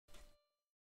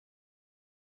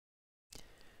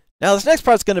Now this next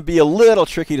part's going to be a little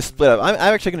tricky to split up. I'm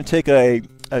actually going to take a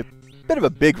bit of a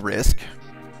big risk.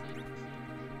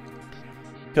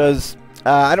 Because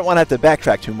I don't want to have to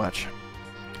backtrack too much.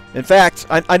 In fact,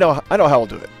 I know how I'll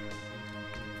do it.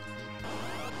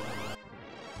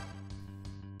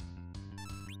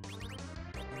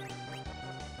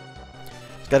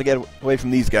 Just got to get away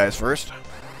from these guys first.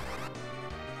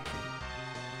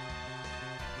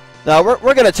 Now we're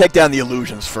going to take down the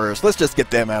illusions first. Let's just get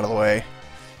them out of the way.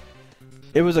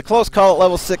 It was a close call at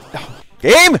level 6.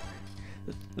 Game! It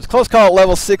was a close call at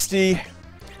level 60.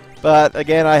 But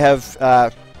again, I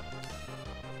have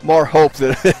more hope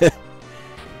that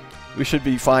we should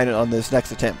be fine on this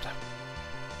next attempt.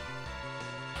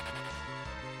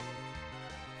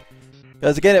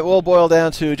 Because again, it will boil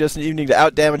down to just an evening to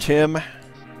outdamage him.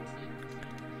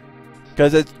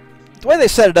 Because the way they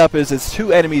set it up is it's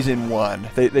 2 enemies in 1.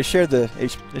 They share the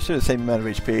same amount of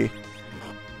HP.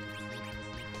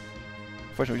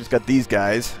 Unfortunately, we just got these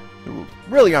guys who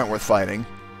really aren't worth fighting.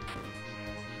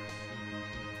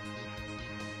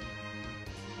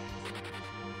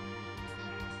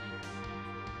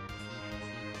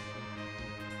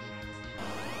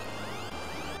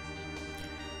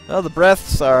 Well, the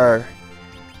breaths are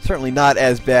certainly not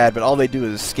as bad, but all they do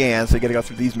is scan, so you gotta go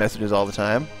through these messages all the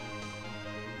time.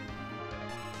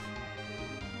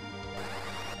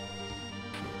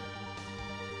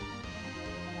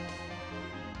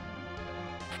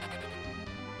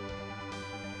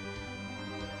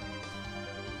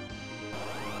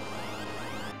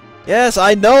 Yes,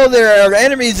 I know there are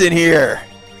enemies in here!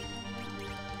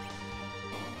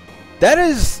 That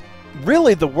is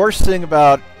really the worst thing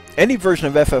about any version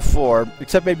of FF4,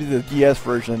 except maybe the DS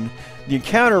version. The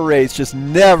encounter rates just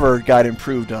never got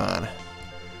improved on.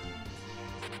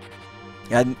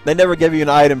 And they never gave you an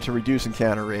item to reduce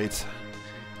encounter rates.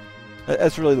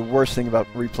 That's really the worst thing about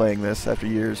replaying this after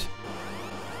years.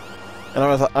 And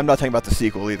I'm not talking about the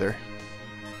sequel either.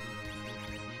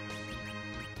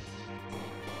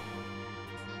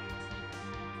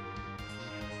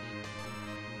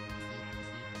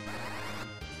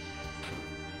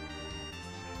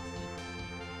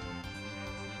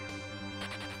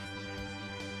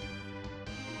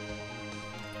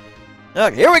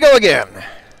 Okay, here we go again.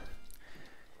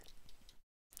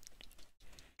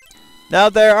 Now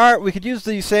we could use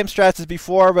the same strats as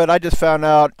before, but I just found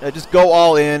out, just go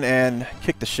all in and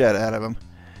kick the shit out of him.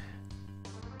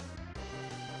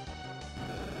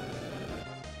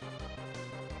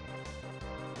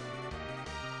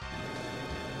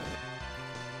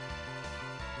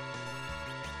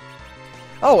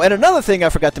 Oh, and another thing I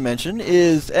forgot to mention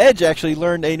is Edge actually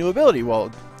learned a new ability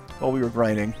while we were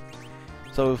grinding.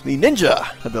 So, the ninja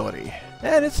ability.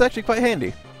 And it's actually quite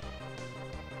handy.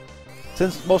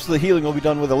 Since most of the healing will be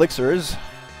done with elixirs.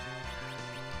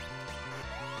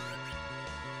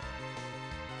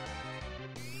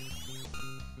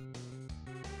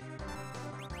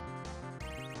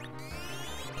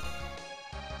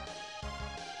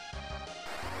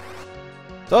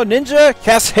 So, ninja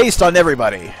casts haste on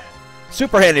everybody.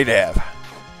 Super handy to have.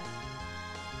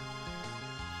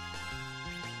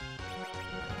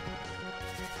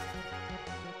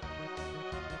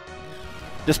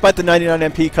 Despite the 99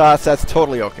 MP cost, that's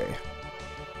totally okay.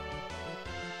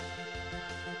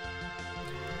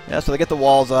 Yeah, so they get the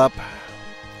walls up.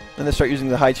 Then they start using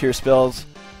the high tier spells.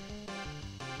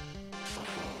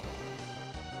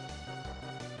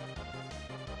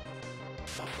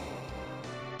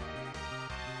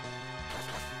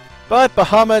 But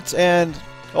Bahamut and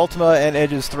Ultima and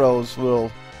Edge's throws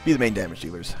will be the main damage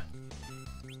dealers.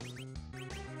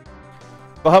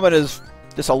 Bahamut is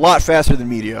just a lot faster than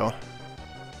Meteo.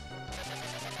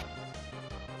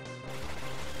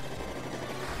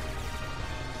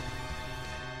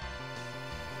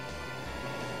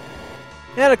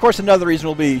 And of course another reason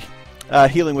will be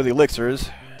healing with elixirs.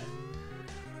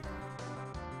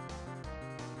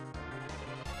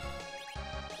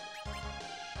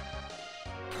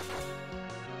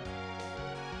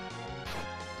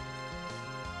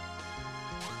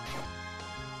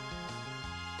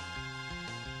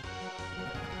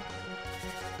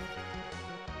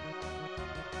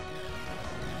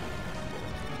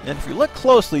 And if you look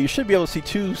closely, you should be able to see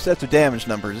 2 sets of damage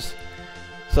numbers.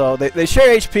 So they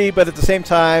share HP, but at the same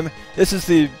time, this is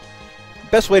the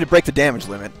best way to break the damage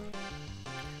limit.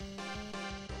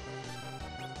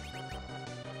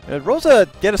 Did Rosa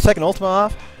get a second Ultima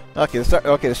off? Okay,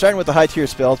 they're starting with the high tier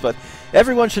spells, but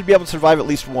everyone should be able to survive at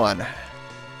least one.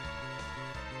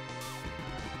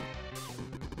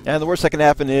 And the worst that can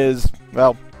happen is,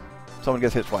 well, someone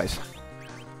gets hit twice.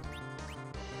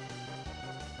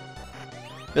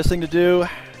 Best thing to do,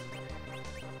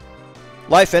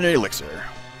 life and an elixir.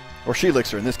 Or she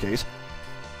elixir in this case.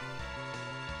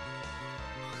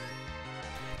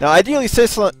 Now, ideally,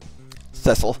 Cecil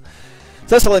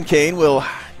and Kane will...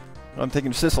 I'm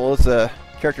thinking Cecil is a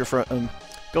character from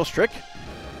Ghost Trick.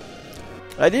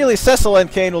 Ideally, Cecil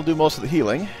and Kane will do most of the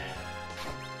healing.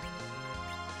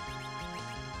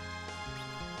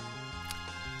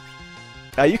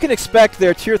 You can expect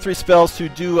their Tier 3 spells to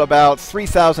do about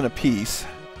 3,000 apiece.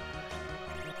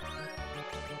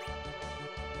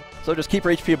 So just keep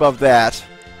her HP above that,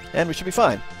 and we should be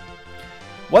fine.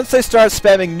 Once they start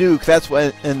spamming nuke, that's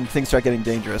when things start getting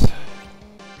dangerous.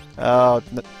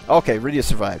 Okay, Rydia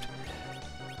survived.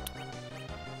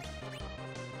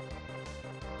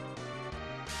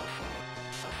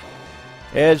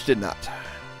 Edge did not.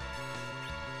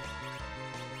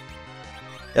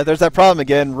 Yeah, there's that problem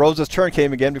again. Rosa's turn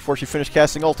came again before she finished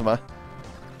casting Ultima.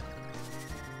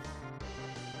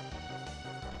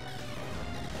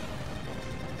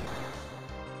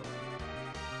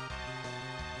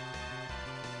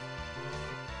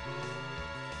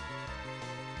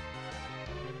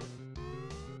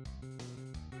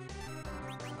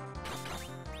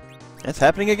 It's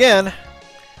happening again.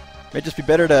 May just be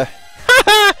better to...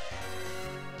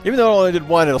 Even though it only did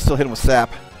one, it'll still hit him with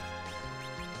sap.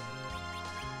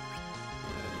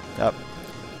 Up.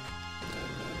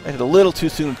 I hit a little too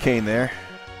soon with Kane there.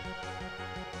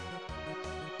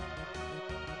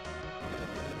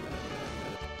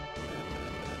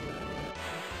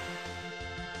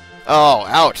 Oh,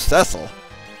 ouch, Cecil.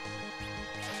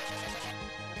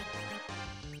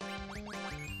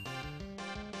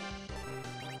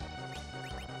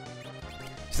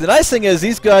 So the nice thing is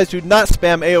these guys do not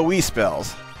spam AoE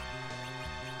spells.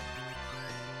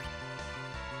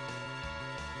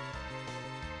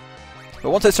 But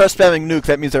once they start spamming nuke,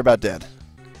 that means they're about dead.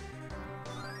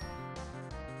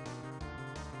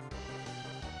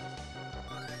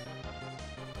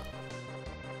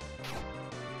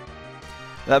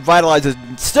 That Vitalize is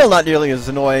still not nearly as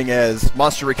annoying as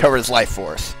Monster Recover his life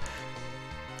force.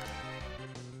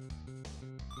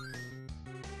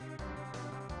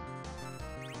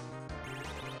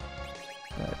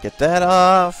 Get that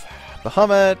off.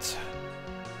 Bahamut.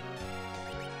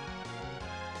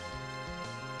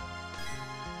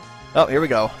 Oh, here we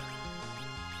go.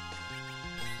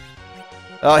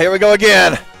 Oh, here we go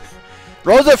again.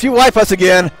 Rosa, if you wipe us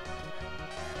again.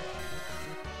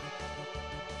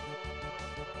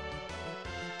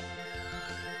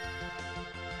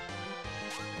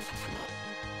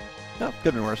 No, could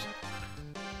have been worse.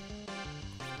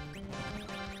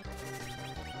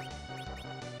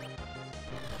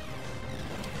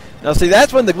 Now, see,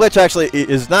 that's when the glitch actually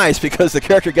is nice because the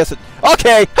character gets it.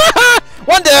 Okay!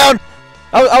 One down!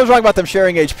 I was wrong about them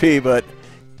sharing HP, but...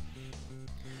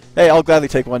 Hey, I'll gladly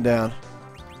take one down.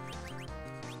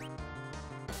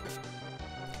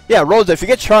 Yeah, Rosa, if you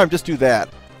get charmed, just do that.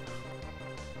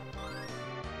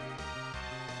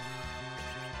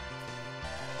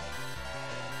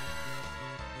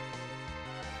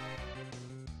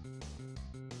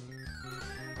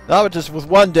 Now, just with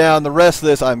one down, the rest of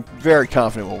this, I'm very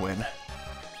confident we'll win.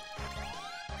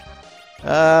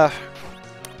 Yeah,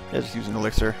 just use an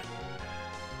elixir.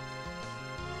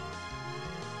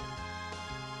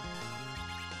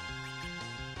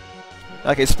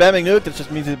 Okay, spamming nuke, that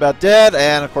just means he's about dead,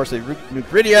 and of course they nuke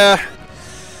Rydia.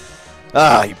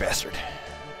 Ah, you bastard.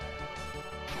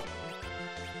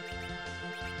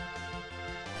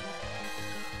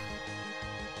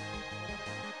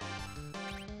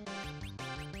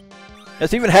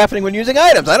 That's even happening when using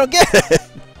items, I don't get it!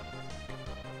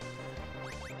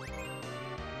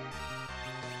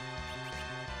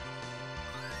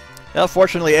 Now,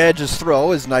 fortunately, Edge's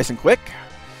throw is nice and quick.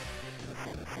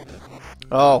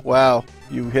 Oh, wow.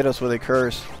 You hit us with a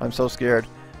curse. I'm so scared.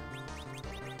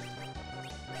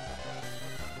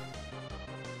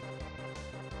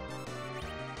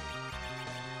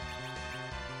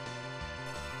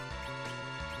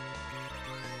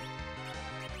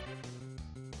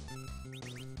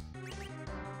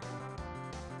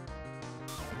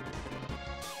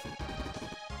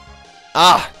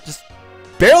 Ah! Just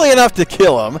barely enough to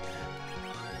kill him.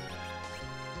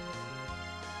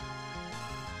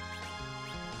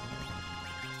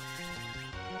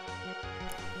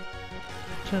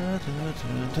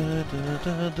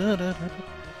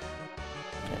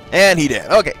 And he did.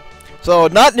 Okay. So,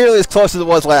 not nearly as close as it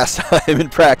was last time in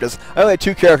practice. I only had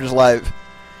 2 characters live.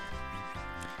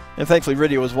 And thankfully,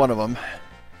 Rydia was one of them.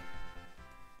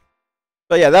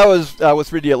 But yeah, that was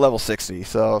with Rydia at level 60.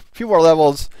 So, a few more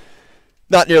levels.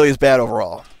 Not nearly as bad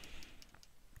overall.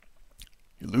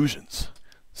 Illusions.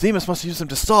 Zemus must use them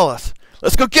to stall us.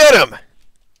 Let's go get him!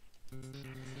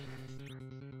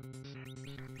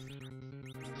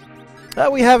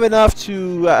 we have enough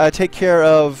to take care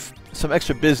of some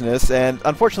extra business, and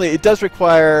unfortunately it does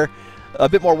require a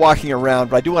bit more walking around,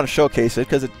 but I do want to showcase it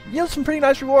because it yields some pretty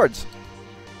nice rewards.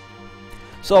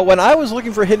 So when I was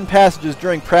looking for hidden passages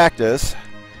during practice,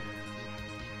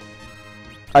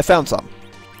 I found some.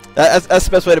 That's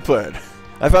the best way to put it.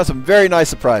 I found some very nice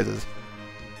surprises.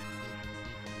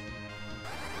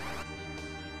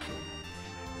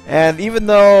 And even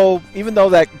though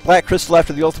that black crystal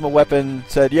after the Ultima Weapon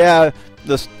said, yeah,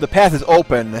 the path is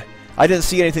open, I didn't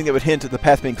see anything that would hint at the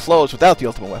path being closed without the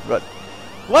Ultima Weapon. But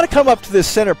we want to come up to this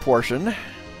center portion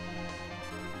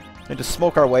and just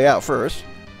smoke our way out first.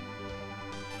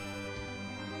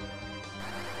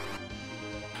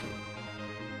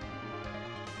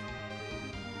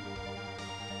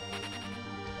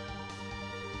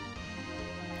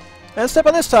 And step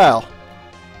on this tile.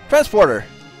 Transporter.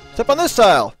 Step on this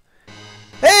tile.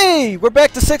 Hey, we're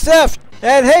back to 6F.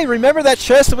 And hey, remember that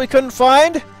chest that we couldn't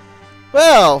find?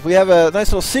 Well, we have a nice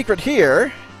little secret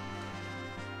here.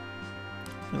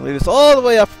 It'll lead us all the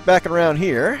way up, back and around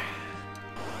here.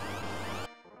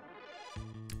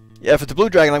 Yeah, if it's a blue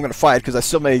dragon, I'm going to fight because I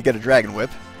still may get a dragon whip.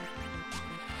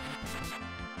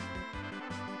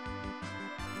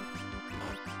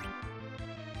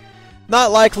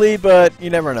 Not likely, but you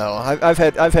never know. I've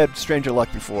had stranger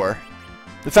luck before.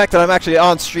 The fact that I'm actually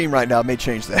on stream right now may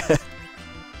change that.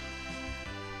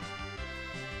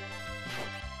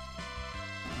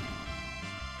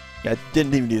 Yeah, I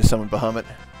didn't even need to summon Bahamut.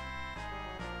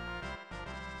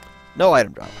 No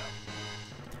item drop.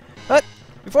 But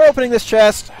before opening this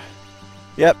chest,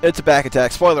 yep, it's a back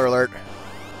attack. Spoiler alert.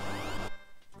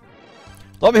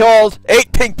 Lo and behold,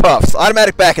 8 pink puffs,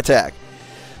 automatic back attack.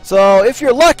 So if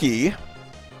you're lucky,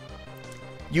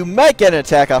 you might get an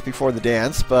attack off before the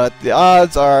dance, but the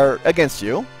odds are against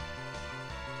you.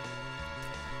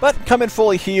 But come in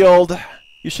fully healed,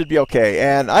 you should be okay.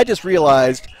 And I just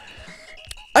realized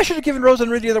I should have given Rosa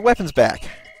and Rydia their weapons back.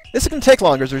 This is going to take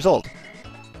longer as a result.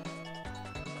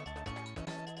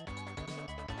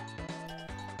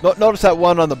 Notice that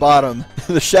one on the bottom.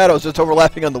 The shadow's just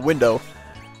overlapping on the window.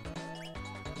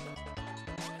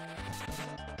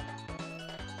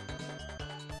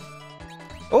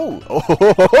 Oh!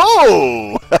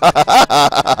 Oh!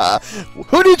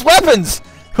 Who needs weapons?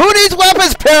 Who needs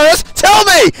weapons, Paris? Tell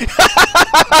me!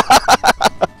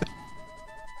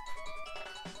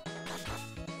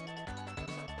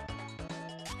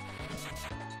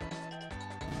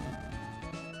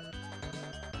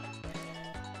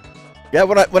 Yeah,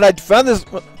 when I found this,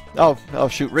 oh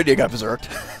shoot, Rydia got berserked.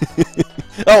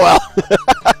 Oh well.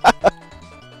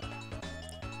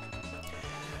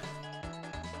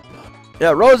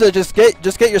 Yeah, Rosa, just get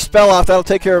your spell off. That'll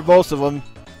take care of most of them.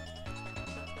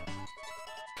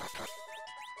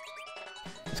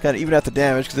 It's kind of even out the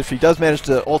damage because if she does manage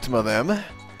to Ultima them,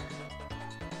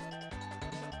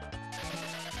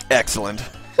 excellent.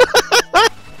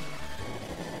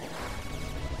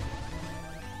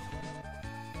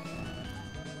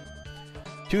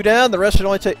 Two down, the rest should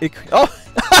only take... Oh!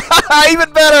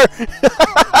 Even better!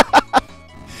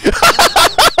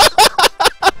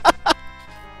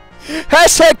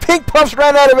 Hashtag pink puffs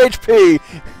ran out of HP!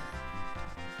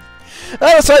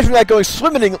 And aside from that going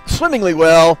swimmingly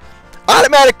well,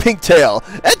 automatic pink tail,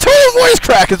 and total voice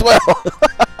crack as well!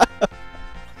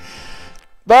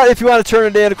 But if you want to turn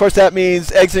it in, of course that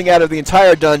means exiting out of the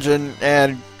entire dungeon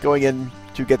and going in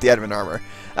to get the admin armor.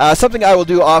 Something I will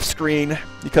do off screen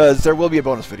because there will be a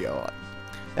bonus video on.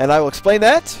 And I will explain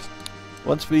that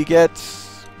once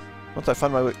I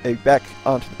find my way back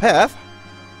onto the path.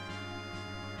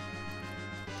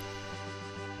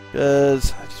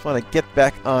 Because I just want to get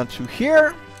back onto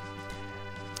here.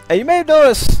 And you may have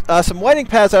noticed some whitening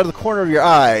paths out of the corner of your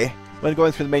eye when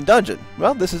going through the main dungeon.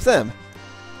 Well, this is them.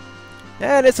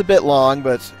 And it's a bit long,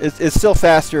 but it's still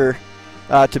faster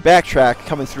to backtrack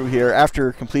coming through here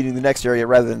after completing the next area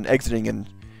rather than exiting and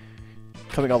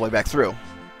coming all the way back through.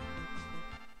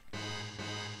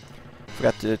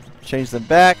 Forgot to change them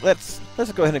back. Let's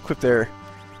go ahead and equip their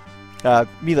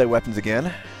melee weapons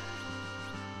again.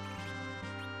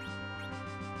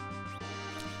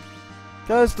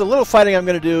 Because the little fighting I'm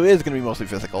going to do is going to be mostly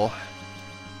physical.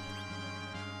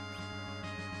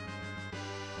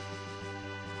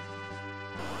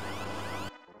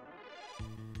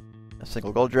 A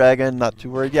single gold dragon, not too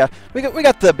worried. Yeah, we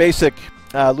got the basic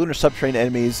lunar subterranean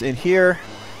enemies in here.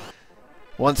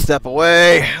 One step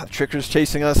away, the tricker's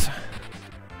chasing us.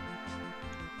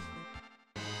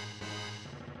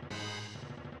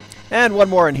 And one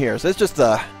more in here. So it's just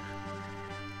a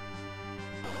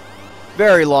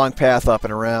very long path up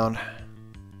and around.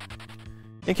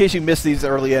 In case you miss these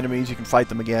early enemies, you can fight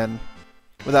them again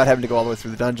without having to go all the way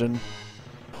through the dungeon.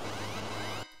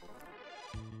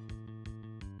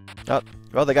 Oh,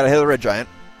 well, they got to hit the red giant.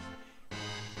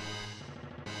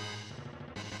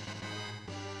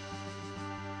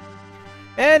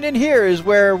 And in here is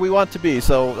where we want to be.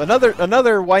 So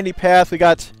another windy path. We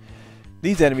got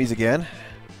these enemies again.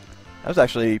 I was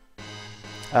actually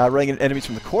running into enemies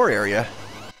from the core area.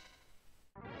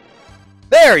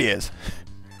 There he is!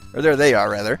 Or there they are,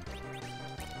 rather.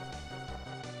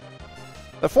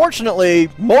 Unfortunately,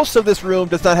 most of this room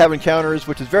does not have encounters,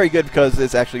 which is very good because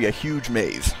it's actually a huge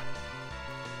maze.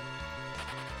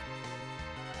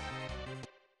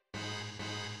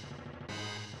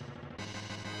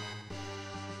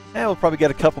 And we'll probably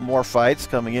get a couple more fights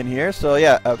coming in here. So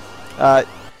yeah,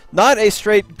 not a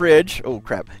straight bridge. Oh,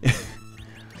 crap.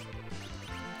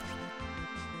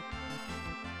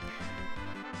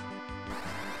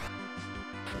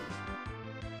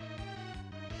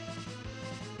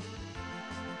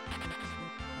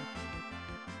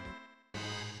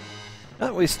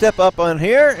 We step up on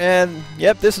here, and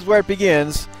yep, this is where it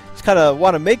begins. Just kind of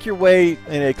want to make your way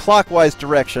in a clockwise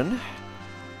direction.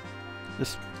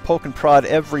 Just poke and prod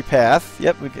every path.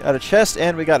 Yep, we got a chest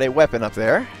and we got a weapon up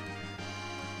there.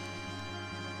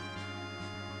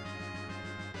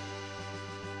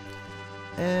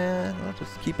 And we'll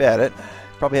just keep at it.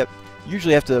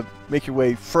 Usually have to make your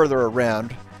way further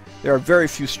around. There are very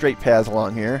few straight paths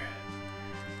along here.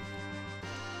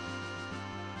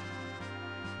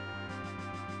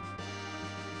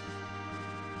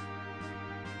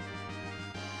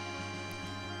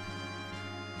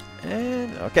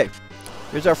 And okay,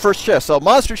 here's our first chest. So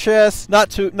monster chest, not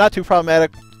too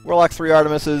problematic. Warlock 3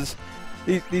 Artemises.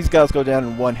 These guys go down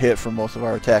in one hit for most of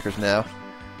our attackers now.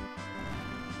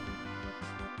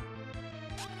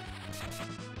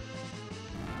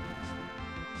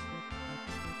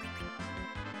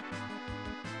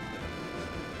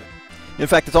 In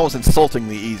fact, it's almost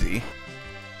insultingly easy.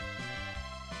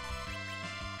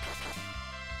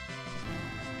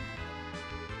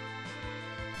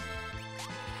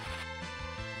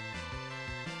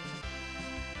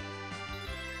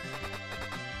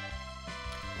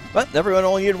 But everyone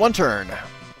only needed one turn.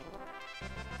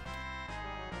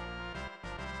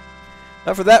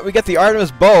 Now for that, we get the Artemis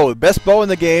bow. The best bow in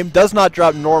the game. Does not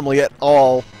drop normally at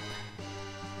all.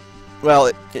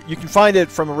 Well, you can find it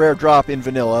from a rare drop in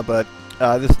vanilla, but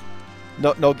there's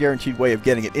no guaranteed way of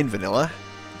getting it in vanilla.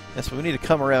 And so we need to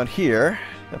come around here,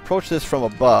 approach this from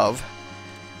above,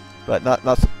 but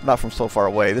not from so far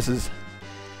away. This is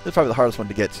probably the hardest one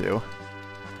to get to.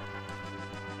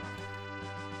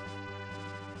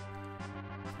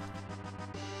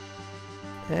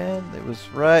 And it was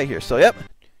right here. So, yep.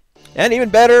 And even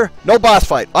better, no boss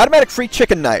fight. Automatic free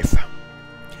chicken knife.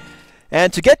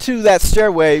 And to get to that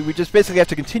stairway, we just basically have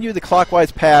to continue the clockwise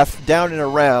path down and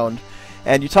around.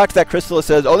 And you talk to that crystal that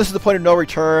says, oh, this is the point of no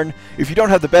return. If you don't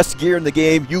have the best gear in the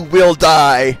game, you will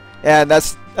die. And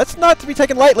that's not to be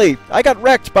taken lightly. I got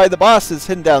wrecked by the bosses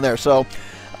hidden down there. So,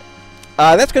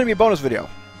 that's going to be a bonus video.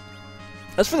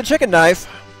 As for the chicken knife,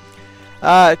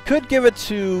 could give it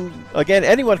to, again,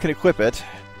 anyone can equip it.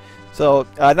 So,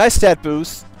 nice stat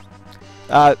boost.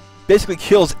 Basically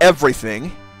kills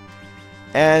everything.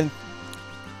 And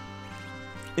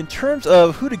in terms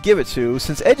of who to give it to,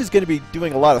 since Edge is going to be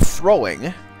doing a lot of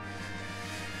throwing,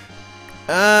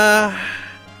 not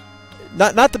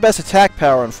the best attack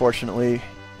power, unfortunately.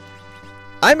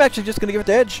 I'm actually just going to give it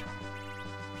to Edge.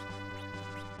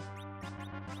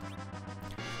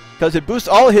 Because it boosts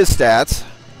all his stats,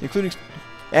 including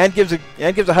and gives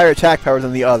a higher attack power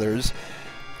than the others.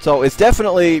 So it's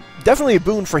definitely a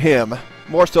boon for him,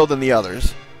 more so than the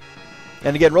others.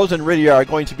 And again, Rosa and Rydia are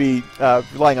going to be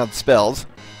relying on spells.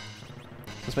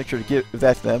 Let's make sure to give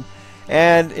that to them.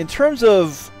 And in terms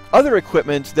of other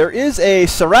equipment, there is a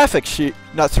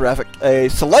a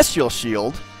celestial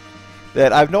shield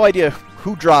that I have no idea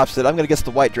who drops it. I'm going to guess the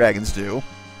white dragons do.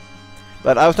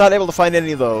 But I was not able to find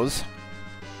any of those.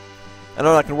 And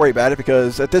I'm not going to worry about it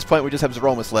because at this point we just have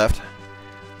Zeromus left.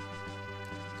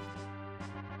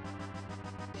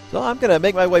 So I'm going to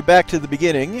make my way back to the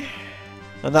beginning.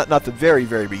 Well, not the very,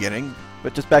 very beginning,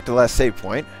 but just back to the last save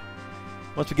point.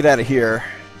 Once we get out of here,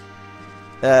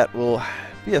 that will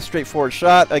be a straightforward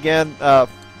shot. Again,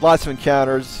 lots of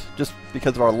encounters just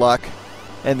because of our luck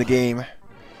and the game.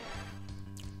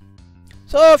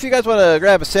 So if you guys want to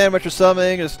grab a sandwich or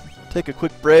something, just take a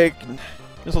quick break. And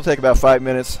this will take about 5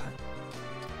 minutes.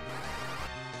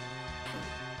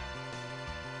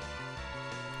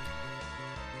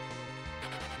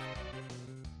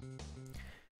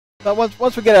 But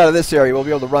once we get out of this area, we'll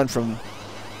be able to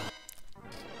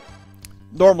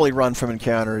normally run from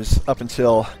encounters up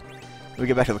until We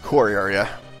get back to the core area.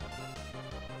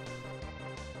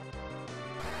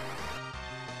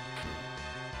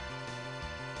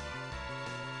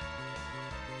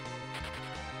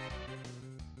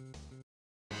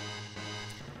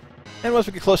 And once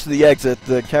we get close to the exit,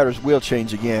 the encounters will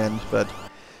change again, but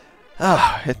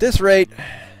at this rate,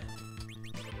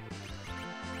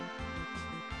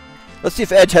 let's see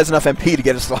if Edge has enough MP to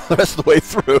get us the rest of the way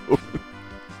through.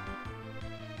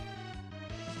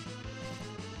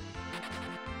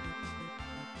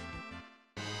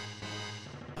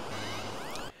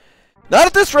 Not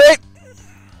at this rate!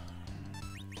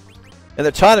 And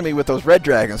they're taunting me with those red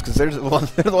dragons, because they're the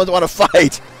ones that want to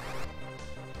fight.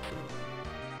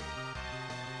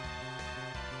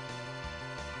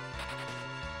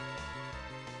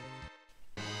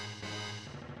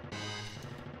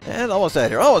 And almost out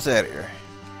of here, almost out of here.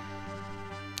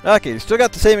 Okay, still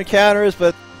got the same encounters,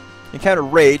 but encounter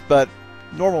rate, but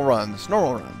normal runs,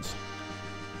 normal runs.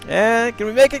 And can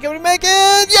we make it? Can we make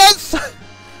it? Yes!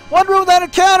 One room without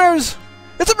encounters!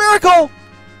 It's a miracle!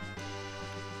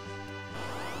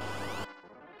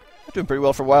 I'm doing pretty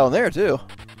well for a while in there, too.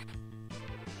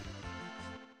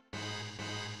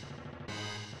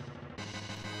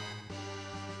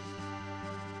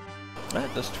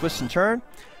 Alright, just twist and turn.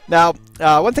 Now,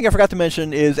 one thing I forgot to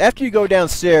mention is after you go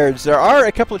downstairs, there are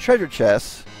a couple of treasure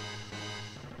chests,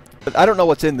 but I don't know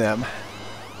what's in them.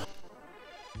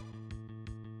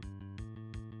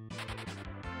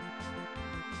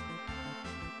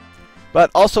 But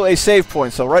also a save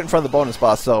point, so right in front of the bonus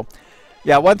boss. So,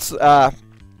 yeah, once well,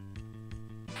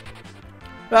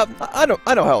 I know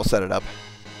how I'll set it up,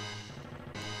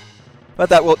 but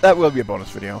that will be a bonus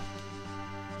video.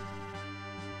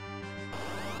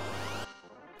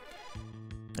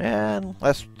 And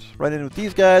let's run in with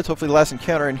these guys. Hopefully the last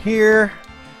encounter in here.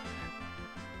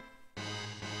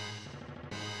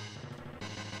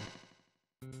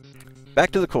 Back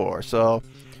to the core. So,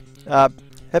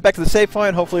 head back to the save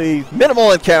point. Hopefully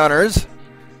minimal encounters.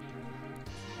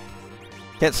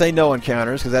 Can't say no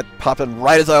encounters, because that popped in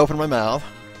right as I opened my mouth.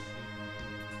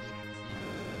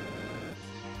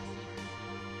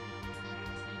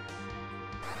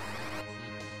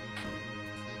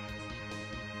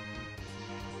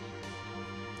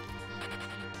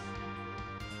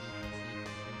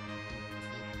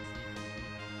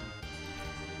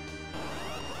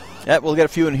 Yeah, we'll get a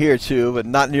few in here too, but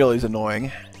not nearly as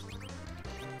annoying.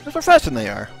 Just how faster than they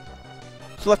are.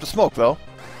 Still have to smoke though.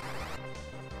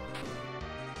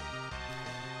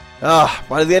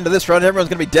 By the end of this run, everyone's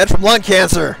gonna be dead from lung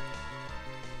cancer!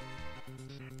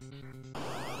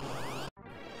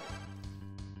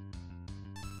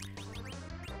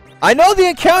 I know the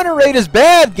encounter rate is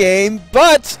bad, game,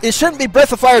 but it shouldn't be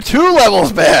Breath of Fire 2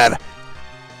 levels bad!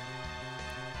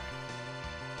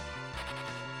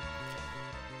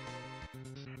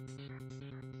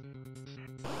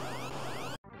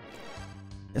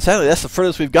 And sadly, that's the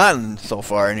furthest we've gotten so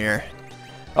far in here.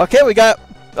 Okay,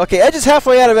 okay, Edge is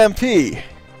halfway out of MP.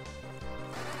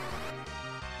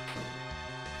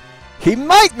 He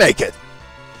might make it!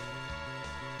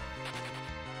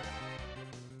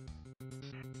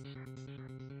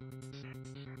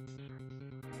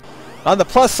 On the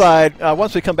plus side,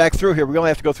 once we come back through here, we only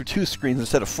have to go through 2 screens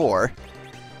instead of 4.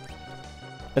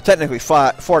 Technically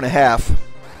 4.5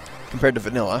 compared to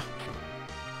vanilla.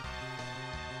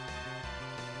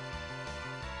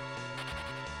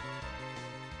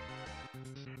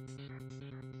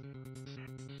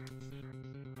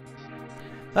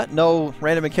 No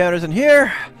random encounters in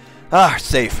here.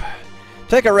 Safe.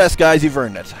 Take a rest, guys. You've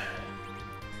earned it.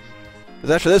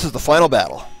 Because after this is the final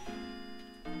battle.